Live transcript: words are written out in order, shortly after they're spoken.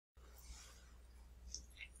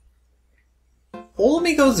Hello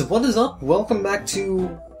amigos, what is up? Welcome back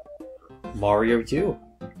to Mario U.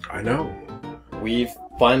 I know. We've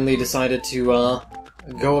finally decided to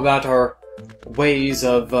go about our ways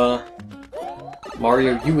of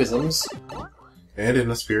Mario U-isms. And in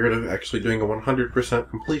the spirit of actually doing a 100%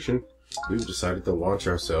 completion, we've decided to launch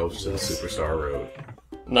ourselves to the Superstar Road.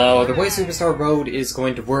 Now, the way Superstar Road is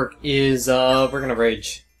going to work is, we're gonna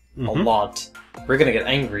rage a lot. We're gonna get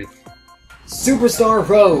angry. Superstar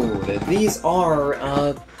Road! These are,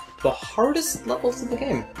 the hardest levels of the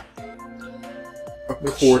game.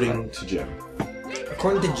 According to Jim.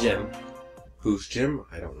 According to Jim. Who's Jim?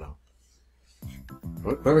 I don't know.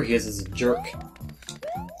 What? Whoever he is a jerk.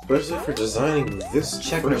 Especially for designing this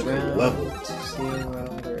Checking first around. level. See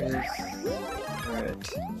around there is.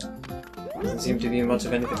 Alright. Doesn't seem to be much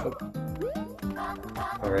of anything. Oh.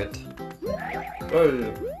 Alright.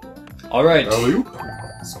 Alright. Alley-oop.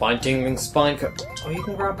 Spine tingling spine Oh, you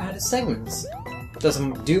can grab past segments.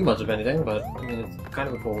 Doesn't do much of anything, but I mean, it's kind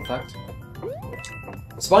of a cool effect.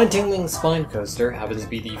 Spine tingling spine coaster happens to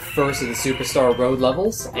be the first of the Superstar Road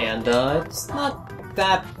levels, and it's not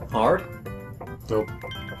that hard. Nope.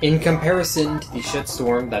 In comparison to the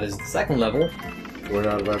Shitstorm, that is the second level. We're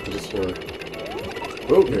not about to destroy.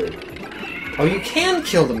 Okay. Oh, you can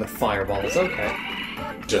kill them with fireballs, okay.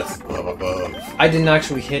 Just above. I didn't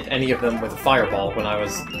actually hit any of them with a fireball when I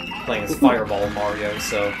was playing as Fireball Mario,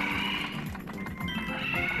 so...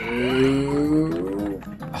 Ooh.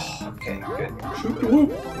 Oh, okay, good.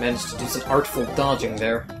 Managed to do some artful dodging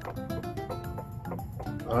there.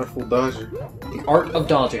 Artful dodger. The art of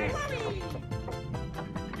dodging.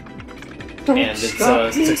 Don't And its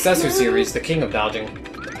stop me. successor series, The King of Dodging.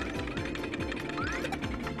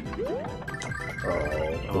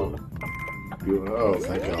 Oh. Oh,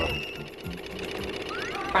 thank God.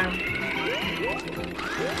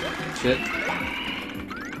 Shit.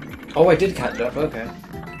 Oh, I did catch up, okay.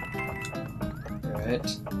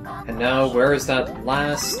 Alright. And now, where is that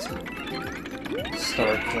last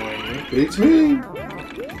star coin? It's me!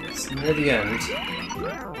 It's near the end.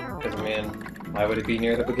 Because, man, why would it be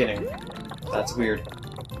near the beginning? That's weird.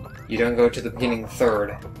 You don't go to the beginning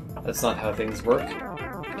third. That's not how things work.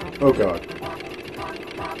 Oh God.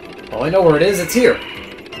 Well, I know where it is, it's here!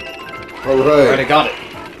 Alright, I got it.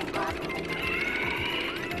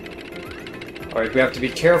 Alright, we have to be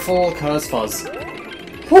careful, cause fuzz.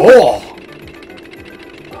 Oh!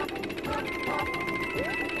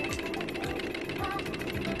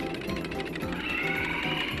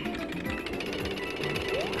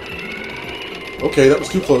 Okay, that was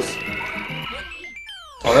too close.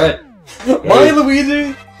 Alright. Bye,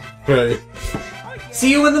 Luigi! Right.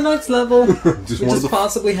 See you in the next level! Just Which one is of the...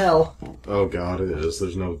 possibly hell. Oh God, it is.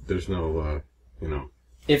 There's no, you know.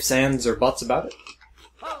 Ifs, ands, or buts about it.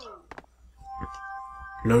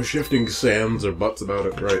 No shifting sands or butts about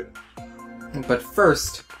it, right? But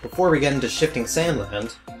first, before we get into Shifting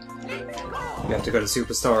Sandland, we have to go to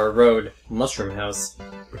Superstar Road Mushroom House.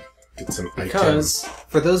 Get some Because,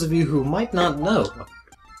 for those of you who might not know,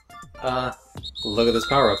 look at those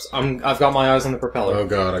power-ups. I've got my eyes on the propeller. Oh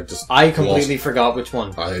God, I completely forgot which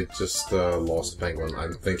one. I just lost the penguin.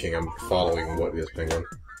 I'm thinking I'm following what is penguin.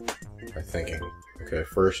 I'm thinking. Okay,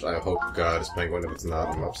 first I hope God is penguin. If it's not,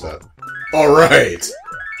 I'm upset. Alright!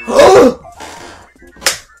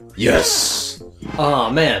 Yes! Aw,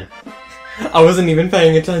 man. I wasn't even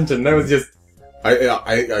paying attention. That was just...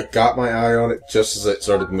 I got my eye on it just as it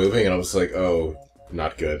started moving, and I was like, oh,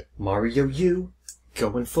 not good. Mario U,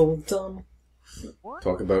 going full dumb.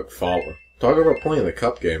 Talk about playing the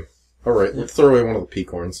cup game. Alright, let's throw away one of the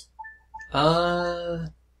peacorns. Throw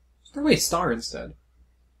away Star instead.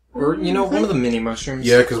 Or, you know, one of the mini mushrooms.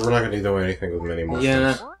 Yeah, because we're not going to do anything with mini mushrooms.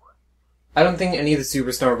 Yeah. I don't think any of the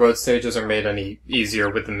Superstar Road stages are made any easier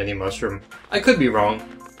with the mini mushroom. I could be wrong.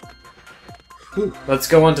 Whew. Let's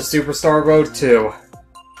go on to Superstar Road 2.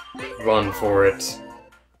 Run for it.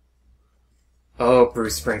 Oh,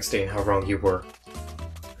 Bruce Springsteen, how wrong you were.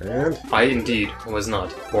 And? I indeed was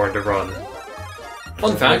not born to run.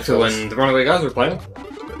 Fun fact, when the Runaway Guys were playing,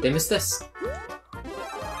 they missed this.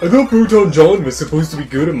 I thought Bruton John was supposed to be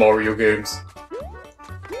good at Mario games.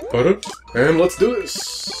 And let's do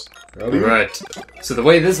this! Right. So the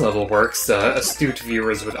way this level works, astute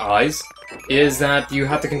viewers with eyes, is that you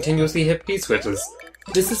have to continuously hit P-switches.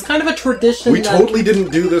 This is kind of a tradition We that... totally didn't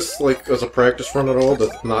do this, like, as a practice run at all.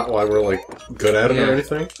 That's not why we're, like, good at it or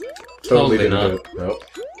anything. Totally didn't not. do it. Nope.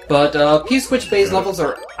 But, P-switch-based levels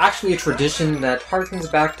are actually a tradition that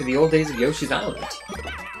harkens back to the old days of Yoshi's Island.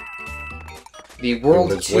 The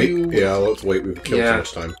World 2... Wait. Yeah, let's wait. We've killed too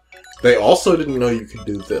much time. They also didn't know you could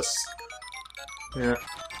do this. Yeah.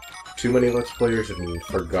 Too many Let's Players have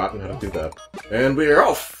forgotten how to do that. And we are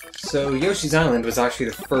off! So, Yoshi's Island was actually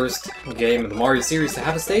the first game of the Mario series to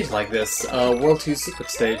have a stage like this, World 2 Secret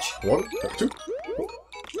Stage. 1, 2.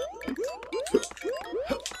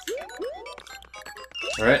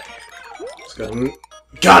 Alright. Let's go.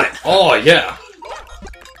 Got it! Oh, yeah!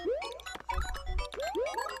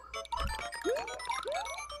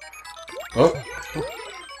 Oh.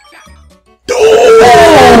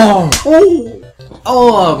 Oh!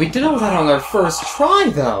 Oh, we did all that on our first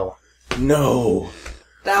try, though! No!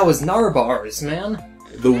 That was Narbars, man.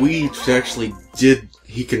 The Weege actually did...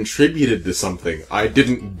 He contributed to something. I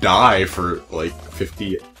didn't die for, like,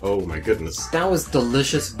 50... Oh my goodness. That was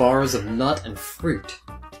delicious bars of nut and fruit.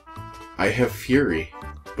 I have Fury,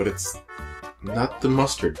 but it's not the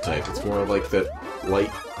mustard type. It's more like that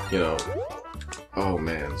light, you know... Oh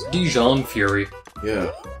man. Dijon Fury.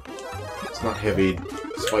 Yeah. It's not heavy,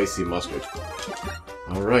 spicy mustard.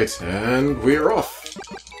 Alright, and we're off!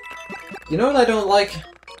 You know what I don't like?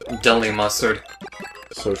 Deli mustard.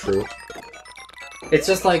 So true. It's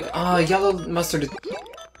just like, yellow mustard...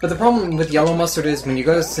 But the problem with yellow mustard is when you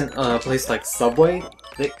go to a place like Subway,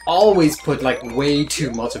 they always put, like, way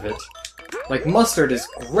too much of it. Like, mustard is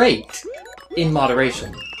great in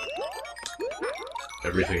moderation.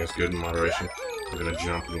 Everything is good in moderation. I'm gonna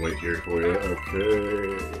jump and wait here for you.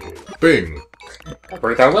 Okay. Bing! That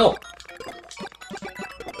worked out well.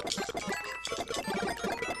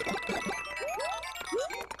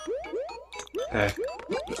 Okay.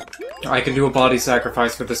 I can do a body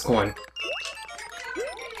sacrifice for this coin.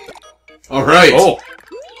 Alright! Oh!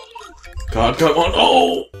 God, come on!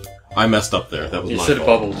 Oh! I messed up there. That was You my should have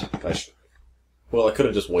fault. bubbled. Well, I could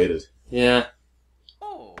have just waited. Yeah.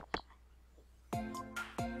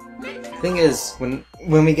 Thing is, when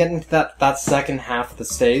we get into that second half of the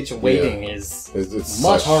stage, waiting is It's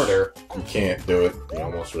much harder. You can't do it. You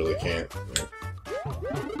almost really can't.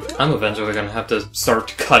 I'm eventually gonna have to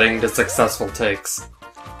start cutting the successful takes.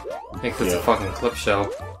 Make this a fucking clip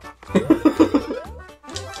show.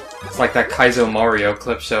 It's like that Kaizo Mario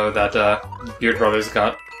clip show that Beard Brothers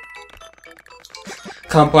got.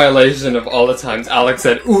 Compilation of all the times Alex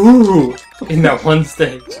said "ooh" in that one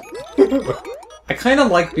stage. I kind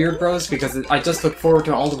of like Beard Bros because I just look forward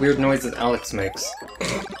to all the weird noises Alex makes.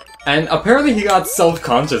 And apparently he got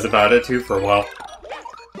self-conscious about it too for a while.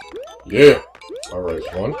 Yeah! Alright,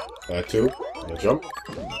 1, 2, and jump.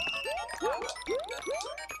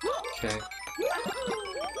 Okay.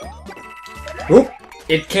 Oop!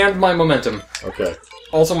 It canned my momentum. Okay.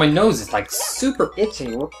 Also, my nose is like super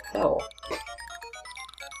itchy. What the hell?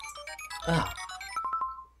 Ah.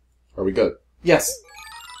 Are we good? Yes.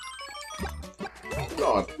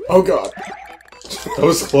 God. Oh god. That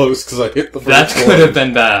was close, because I hit the first That one. could have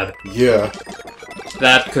been bad. Yeah.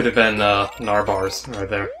 That could have been, Narbars right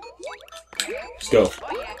there. Let's go.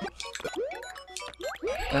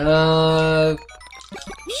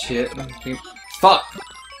 Shit. Fuck!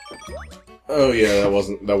 Oh yeah, that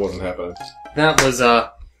wasn't happening. That was,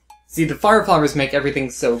 See, the fire flowers make everything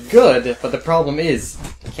so good, but the problem is...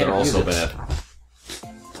 you can't They're use also it. bad.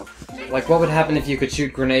 Like, what would happen if you could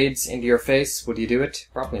shoot grenades into your face? Would you do it?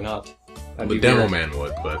 Probably not. That'd The be Demo weird. Man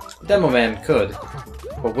would, but... Demo Man could.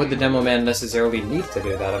 But would the Demo Man necessarily need to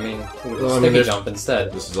do that? I mean, he would Well, I mean, sticky there's- jump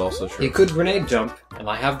instead. This is also true. He could grenade jump, and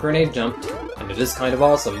I have grenade jumped, and it is kind of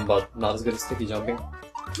awesome, but not as good as sticky jumping.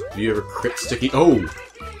 Do you ever crit sticky? Oh!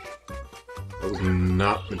 That was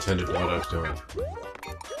not intended what I was doing.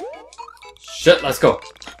 Shit, let's go!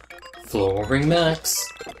 Flooring Max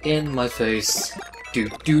in my face. Do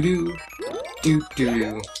do do. Do do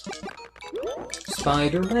do.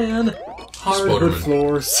 Spider-Man. Hardwood Spider-Man.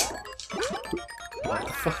 floors. What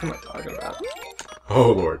the fuck am I talking about?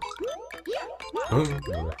 Oh lord.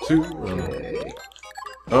 1, 2, Okay.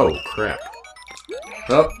 Oh crap.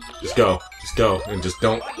 Oh, Just go. Just go. And just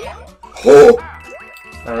don't... oh!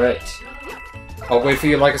 Alright. I'll wait for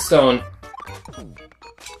you like a stone.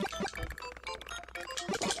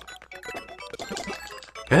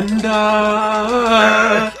 And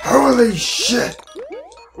Holy shit!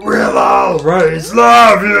 We'll always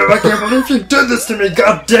love you! I can't believe you did this to me,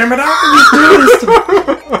 goddammit! How can you do this to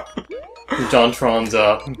me? JonTron's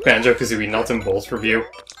Banjo-Kazooie Nuts and Bolts review.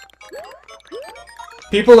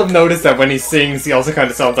 People have noticed that when he sings, he also kind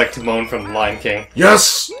of sounds like Timon from The Lion King.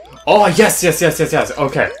 yes! Oh, yes, yes, yes, yes, yes,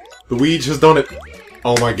 okay. The Weege has done it.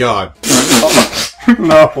 Oh my god.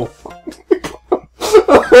 No.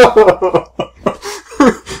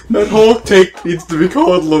 That whole take needs to be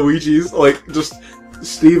called Luigi's, like, just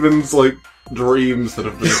Steven's, like, dreams that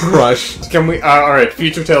have been crushed. Can we, alright,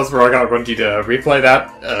 Future Tales Vlog, I want you to replay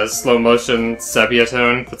that, slow motion sepia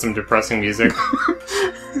tone with some depressing music.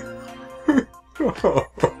 Oh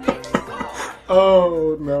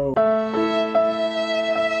no.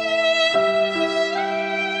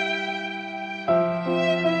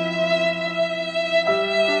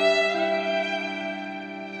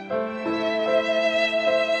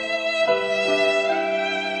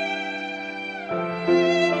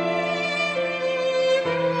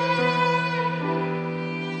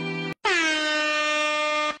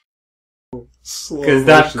 Because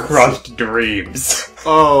that crushed dreams.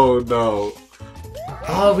 Oh no.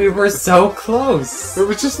 Oh, we were so close. It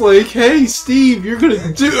was just like, hey Steve, you're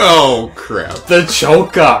gonna do— oh crap. The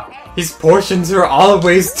Choka. His portions are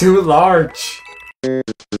always too large.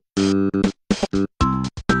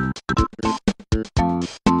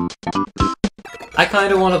 I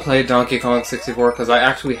kinda wanna play Donkey Kong 64 because I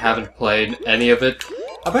actually haven't played any of it.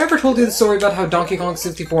 Have I ever told you the story about how Donkey Kong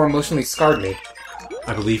 64 emotionally scarred me?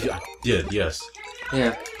 I believe I did, yes.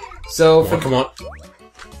 Yeah. So, for Come on.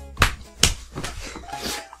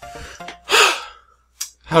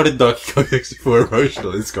 How did Donkey Kong 64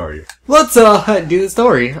 emotionally scar you? let's do the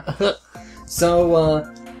story. So,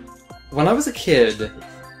 when I was a kid,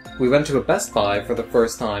 we went to a Best Buy for the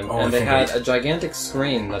first time, Oh, and I they had forgot. a gigantic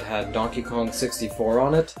screen that had Donkey Kong 64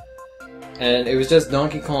 on it, and it was just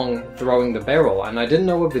Donkey Kong throwing the barrel, and I didn't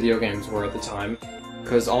know what video games were at the time,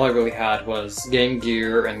 because all I really had was Game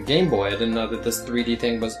Gear and Game Boy. I didn't know that this 3D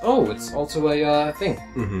thing was— oh, it's also a thing.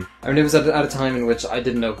 Mm-hmm. I mean, it was at a time in which I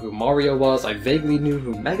didn't know who Mario was, I vaguely knew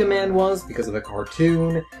who Mega Man was because of the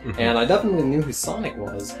cartoon, and I definitely knew who Sonic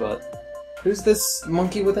was, but who's this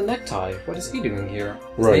monkey with a necktie? What is he doing here?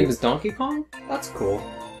 His Right. name is Donkey Kong? That's cool.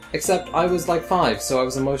 Except I was like 5, so I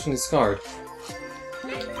was emotionally scarred.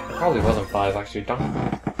 I probably wasn't 5, actually. Donkey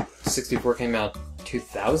Kong 64 came out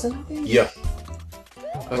 2000, I think? Yeah.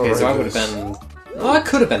 Okay, so I would have been— well, I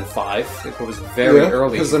could have been 5 if it was very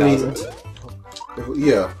early 'cause, I 2000. mean,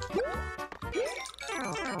 yeah.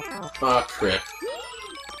 Ah, crap.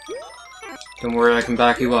 Don't worry, I can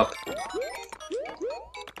back you up.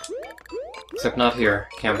 Except not here.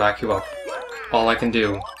 Can't back you up. All I can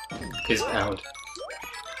do is pound.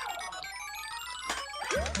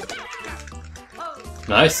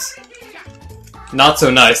 Nice. Not so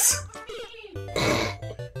nice.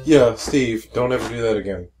 Yeah, Steve, don't ever do that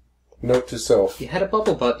again. Note to self. You had a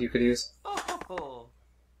bubble butt you could use.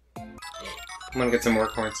 I'm gonna get some more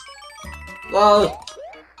coins. Whoa!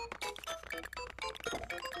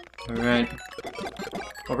 Alright.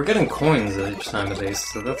 Well, we're getting coins each time at least,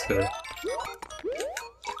 so that's good.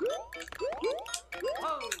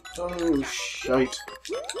 Oh, shite.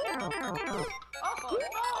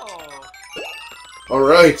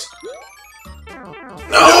 Alright.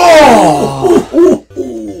 Oh!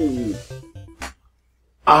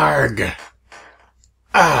 Arg!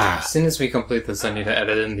 Ah! As soon as we complete this, I need to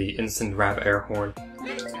edit in the instant rap air horn.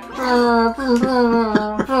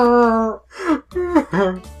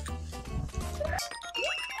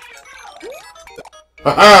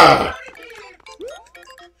 Ha-ha!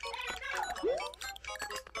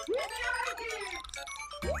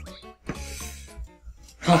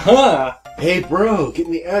 Haha! Hey, bro, get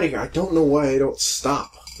me out of here. I don't know why I don't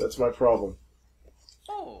stop. That's my problem.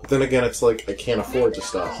 But then again, it's like, I can't afford to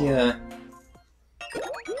stop. Yeah.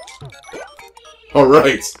 Alright,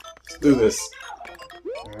 let's do this.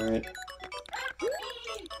 Alright.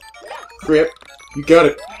 Crap, you got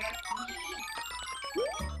it.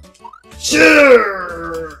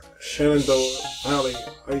 Sure! Shenandoah Valley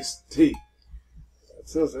Iced Tea. It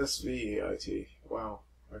says S-V-E-I-T. Wow,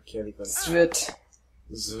 I can't even... Svit.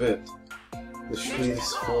 Zvit. The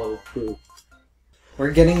sweetest flow.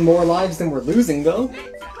 We're getting more lives than we're losing, though.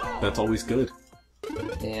 That's always good.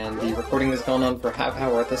 And the recording has gone on for half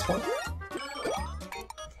hour at this point.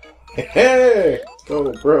 Hey!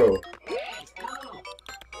 Go, bro.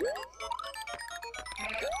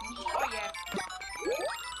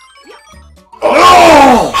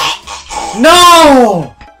 Oh!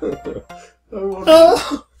 No!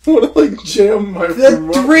 I wanna like jam my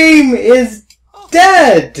The dream is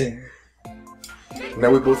dead! Now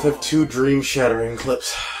we both have 2 dream-shattering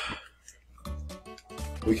clips.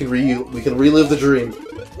 We can relive the dream.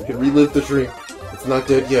 We can relive the dream. It's not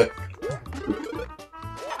dead yet.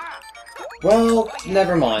 Well,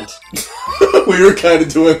 never mind. We were kind of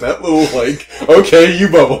doing that little like, okay, you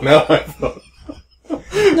bubble now. I thought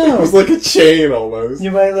No. it was like a chain almost.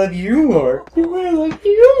 You might love you more. You might love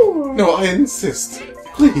you more. No, I insist.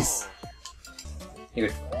 Please. You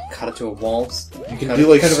could cut it to a wall. You can cut do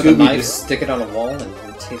like cut it with a Scooby-Doo. knife, stick it on a wall, and it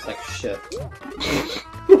would taste like shit.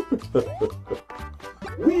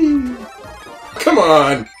 Whee! Come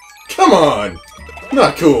on! Come on!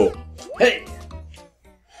 Not cool! Hey!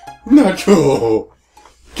 Not cool!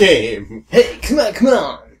 game! Hey, come on, come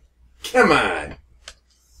on! Come on!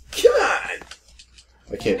 Come on!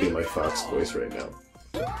 I can't do my Fox voice right now.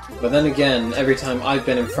 But then again, every time I've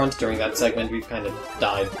been in front during that segment, we've kind of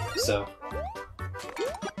died, so...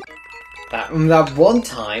 That one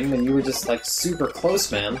time, when you were just, like, super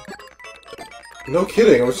close, man. No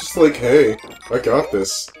kidding, I was just like, hey, I got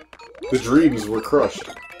this. The dreams were crushed.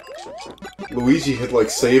 Luigi had, like,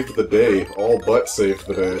 saved the day. All but saved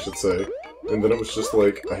the day, I should say. And then it was just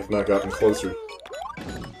like, I have not gotten closer.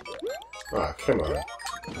 Ah, come on.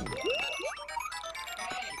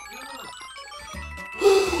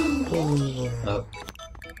 Oh.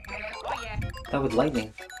 That was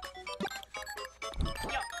lightning.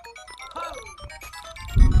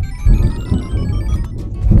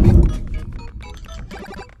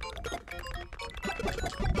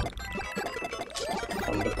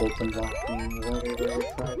 Thunderbolt and lightning, whatever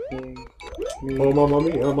frightening me. Oh, mamma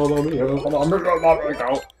mia, mamma mia.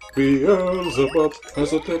 Beelzebub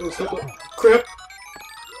has a devil said a crap.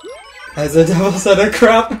 Has the devil said a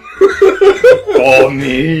crap? For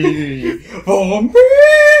me! For me!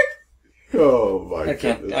 Oh my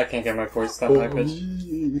goodness. I can't get my voice that high pitch.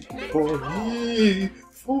 For me!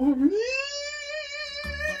 For me!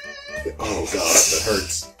 Oh god, that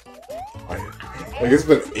hurts. I guess it's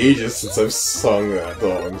been ages since I've sung that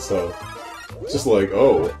song, so... It's just like,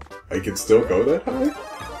 oh, I can still go that high?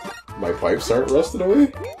 My pipes aren't rusted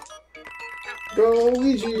away? Go,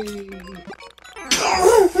 Luigi!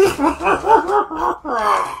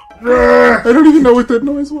 I don't even know what that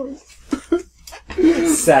noise was.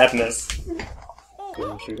 Sadness.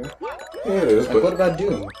 Doom shooter? Yeah, it is, Like, but... what about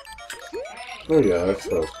Doom? Oh yeah, I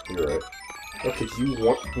suppose. You're right. Okay, do you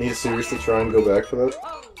want me to seriously try and go back for that?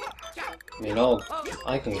 I mean,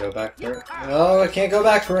 I can go back for it. Oh, I can't go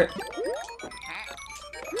back for it!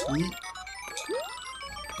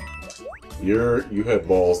 You had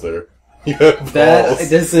balls there. You had balls. Bad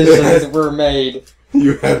decisions were made.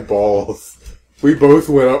 You had balls. We both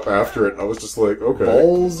went up after it. I was just like, okay.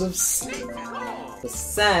 Balls of the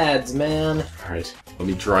sads, man. Alright, let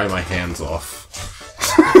me dry my hands off.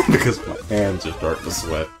 Because my hands are starting to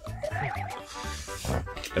sweat.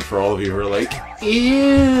 And for all of you who are like,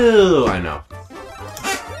 ew, I know.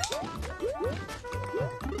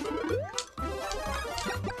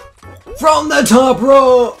 From the top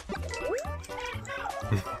row!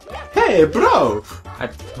 Hey, bro!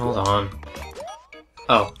 Hold on.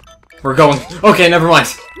 Oh. We're going. Okay, never mind.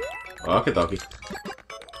 Okay, dokie.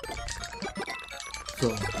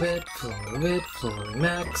 Floor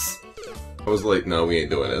max. I was like, no, we ain't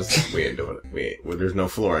doing this. We ain't doing it. Well, there's no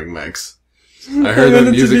flooring, Max. I heard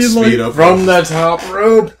the music speed up. From the top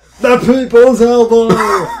rope, the people's elbow!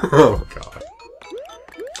 Oh, God.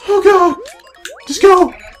 Oh, God! Just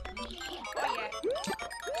go!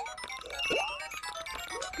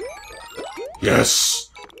 Yes!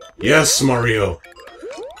 Yes, Mario!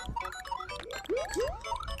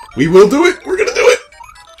 We will do it! We're gonna do it!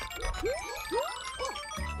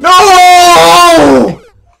 No!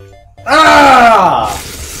 Ah!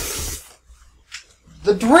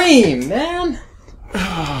 The dream, man!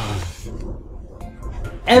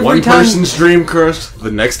 One person's dream crushed,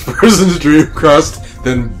 the next person's dream crushed,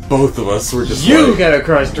 then both of us were just You like... get a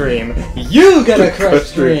crushed dream! You get a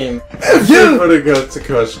crushed dream! Everybody got to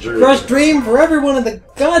crush dream. Crushed dream for everyone in the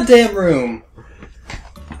goddamn room!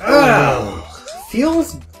 Ugh.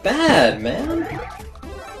 Feels bad, man.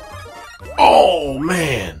 Oh,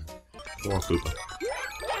 man! Come on, Coop.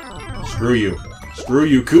 Screw you. Screw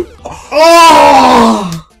you, Coop.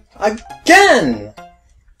 Oh! Again!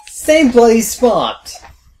 Same bloody spot.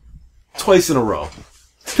 Twice in a row.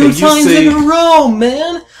 Two times in a row,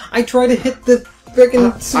 man! I try to hit the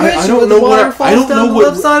frickin' switch I don't with know the water what- falls I don't down know the what-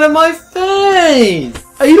 left side of my face!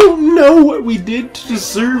 I don't know what we did to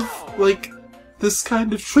deserve, like, this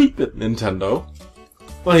kind of treatment, Nintendo.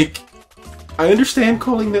 Like, I understand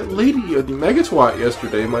calling that lady a Megatwat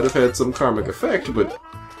yesterday might have had some karmic effect, but,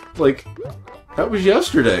 like, that was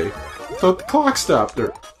yesterday. I thought the clock stopped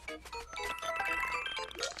her.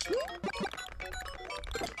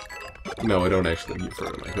 No, I don't actually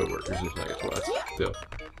refer to my coworkers as Megatwats. Still,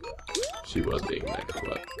 she was being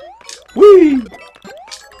Megatwat. Whee!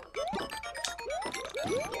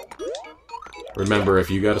 Remember,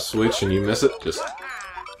 if you got a Switch and you miss it, just...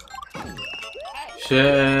 Shit.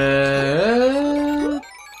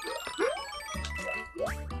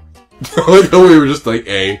 like how we were just like,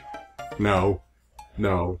 A, no,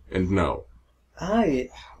 no, and no.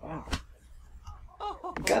 Wow.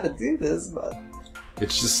 Gotta do this, but...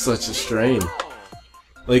 It's just such a strain.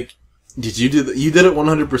 Like, did you do that? You did it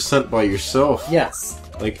 100% by yourself. Yes.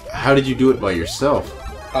 Like, how did you do it by yourself?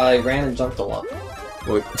 I ran and jumped a lot.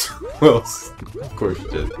 What? Well, of course you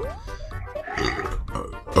did.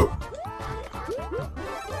 Oh.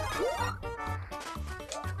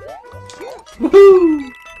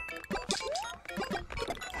 Woohoo!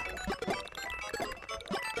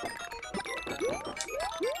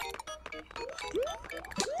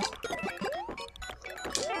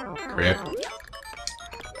 Crap.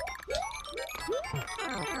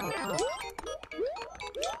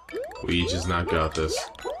 We just not got this.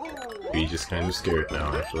 We just kind of scared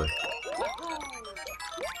now, actually.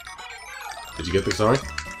 Did you get the song?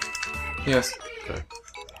 Yes. Okay.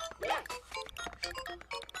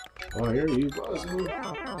 Oh, I hear you buzzing.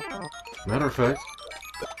 Matter of fact,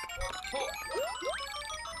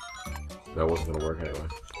 that wasn't gonna work anyway.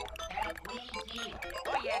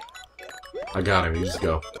 I got him. You just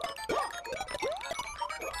go.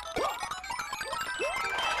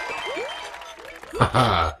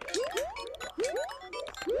 Haha.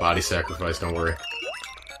 Body sacrifice. Don't worry.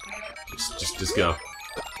 Just go.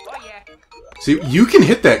 See, you can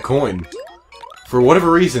hit that coin. For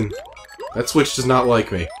whatever reason, that Switch does not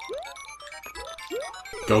like me.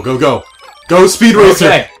 Go, go, go! Go, Speed Racer!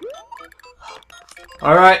 Okay.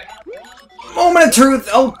 Alright. Moment of truth!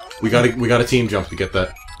 Oh! We got a team jump to get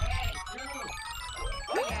that.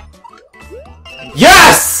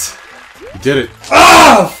 Yes! We did it.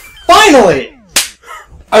 Ah! Finally!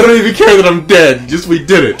 I don't even care that I'm dead. Just we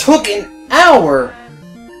did it. Took an hour!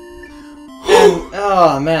 And,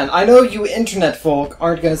 oh man, I know you internet folk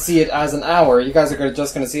aren't gonna see it as an hour. You guys are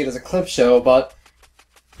just gonna see it as a clip show, but...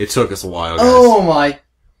 It took us a while, guys. Oh my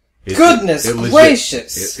goodness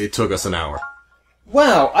gracious! It took us an hour.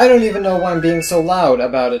 Wow, I don't even know why I'm being so loud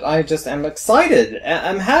about it. I just am excited.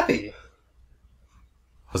 I'm happy.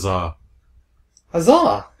 Huzzah.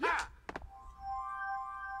 Huzzah!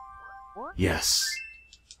 Yes.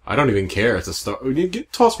 I don't even care. It's a star.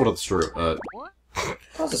 Toss one of the straw. Toss a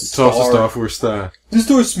Toss star. the star for a star. This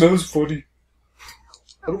star smells funny.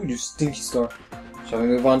 How do we do stinky star? Shall we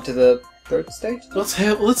move on to the third stage?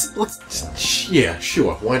 Yeah,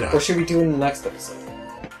 sure. Why not? Or should we do it in the next episode?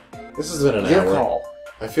 This has been an Your hour. call.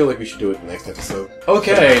 I feel like we should do it in the next episode.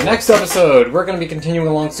 Okay, next episode, we're going to be continuing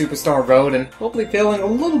along Superstar Road and hopefully failing a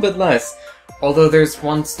little bit less. Although there's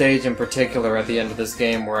one stage in particular at the end of this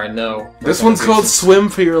game where I know... This one's called Swim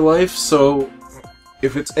for Your Life, so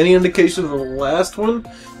if it's any indication of the last one,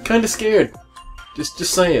 kinda scared. Just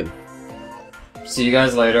saying. See you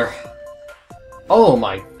guys later. Oh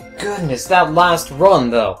my goodness, that last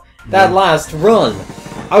run though. That last run.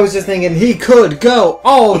 I was just thinking he could go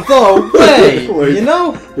all the way, Like, you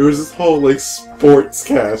know? There was this whole, sports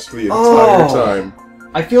cast the entire time.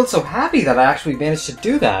 I feel so happy that I actually managed to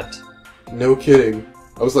do that. No kidding.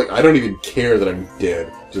 I was like, I don't even care that I'm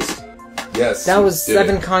dead. Just, yes. That was did it.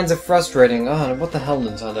 7 kinds of frustrating. Oh, what the hell,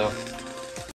 Nintendo?